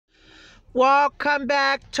Welcome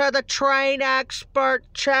back to the Train Expert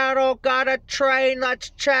channel. Got a train,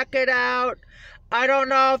 let's check it out. I don't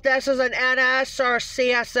know if this is an NS or a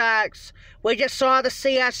CSX. We just saw the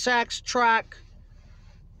CSX truck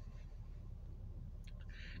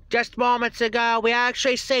just moments ago. We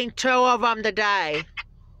actually seen two of them today.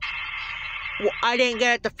 I didn't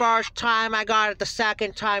get it the first time, I got it the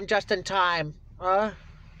second time just in time.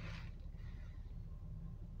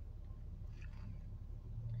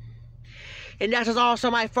 And this is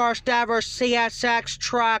also my first ever CSX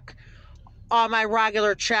truck on my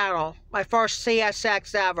regular channel. My first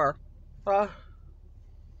CSX ever.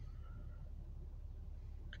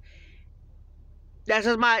 This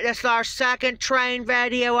is our second train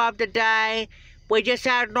video of the day. We just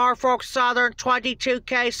had Norfolk Southern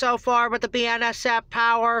 22K so far with the BNSF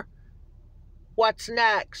power. What's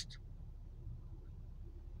next?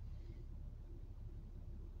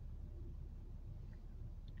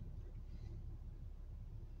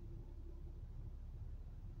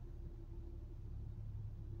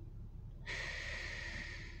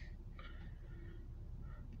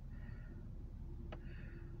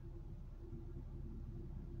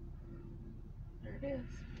 There it is.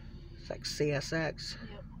 It's like CSX.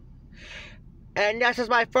 Yep. And this is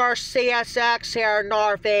my first CSX here in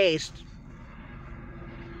Northeast.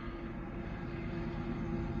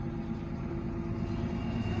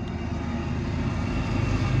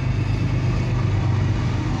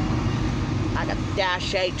 I got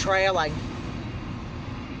Dash 8 trailing.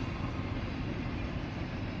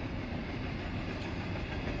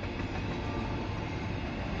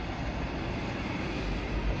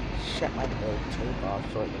 Shut my Bluetooth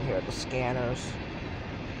off so I can hear the scanners.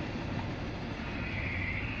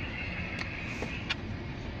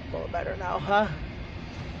 A little better now, huh?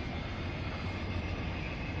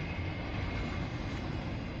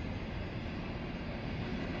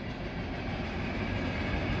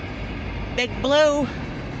 Big Blue.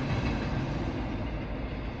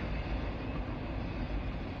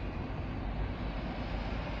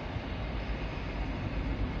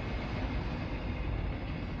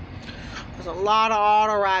 There's a lot of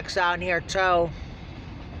Autoracks out here too.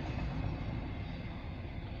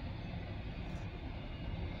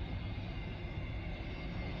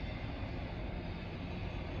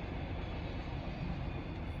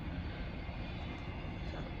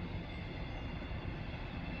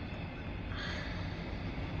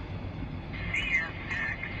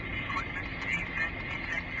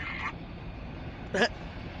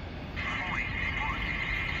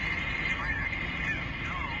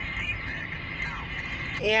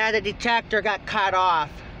 Yeah, the detector got cut off.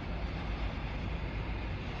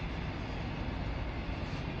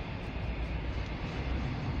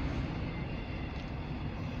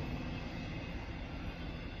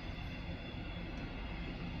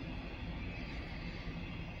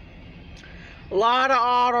 A lot of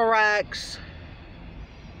Autoracks.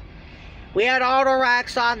 We had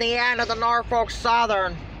Autoracks on the end of the Norfolk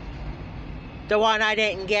Southern. The one I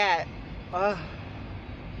didn't get. Oh.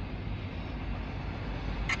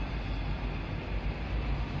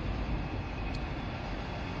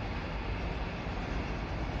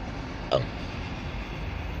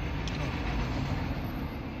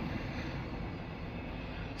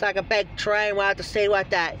 It's like a big train. We'll have to see what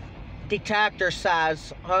that detector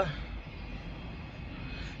says. Oh,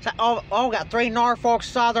 got 3 Norfolk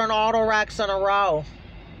Southern Autoracks in a row.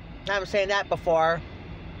 I haven't seen that before.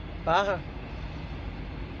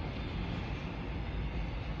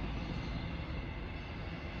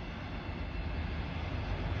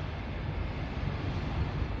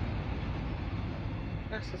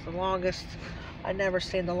 This is the longest. I've never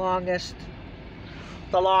seen the longest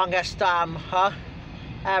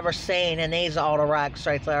ever seen in these Autoracks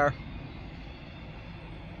right there.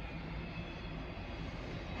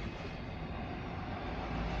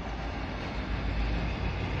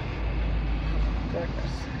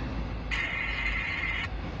 Goodness.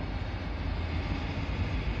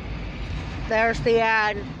 There's the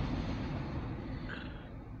end.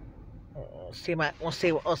 We'll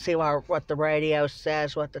see what the radio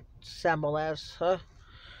says, what the symbol is, because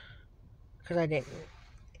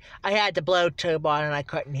I had the Bluetooth on and I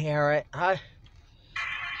couldn't hear it, Try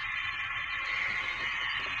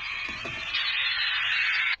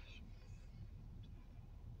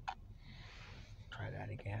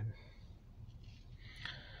that again.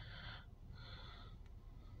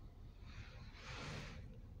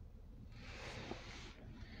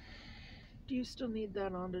 Do you still need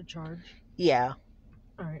that on to charge? Yeah.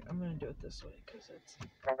 Alright, I'm gonna do it this way because it's...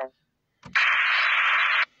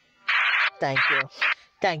 Thank you.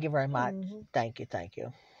 Thank you very much. Thank you.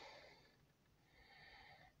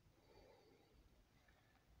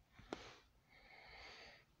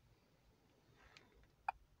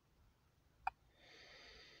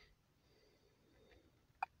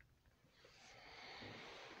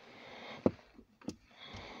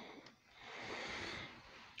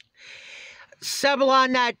 symbol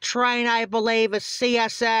on that train, I believe, is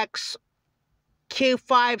CSX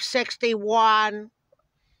Q561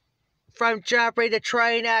 from Jeffrey the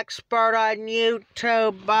Train Expert on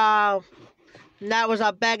YouTube. And that was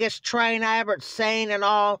the biggest train I ever seen in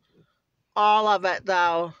all of it,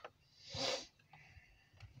 though.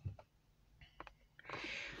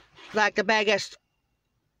 Like the biggest,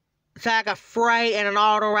 it's like a freight and an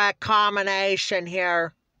Autorack combination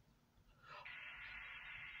here.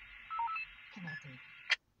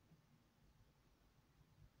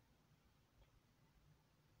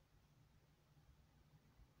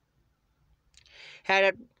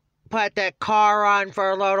 Had to put the car on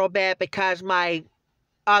for a little bit because my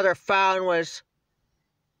other phone was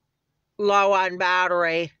low on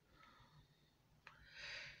battery.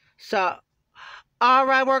 So,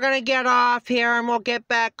 alright, we're going to get off here and we'll get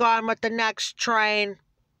back on with the next train.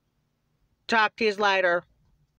 Talk to you later.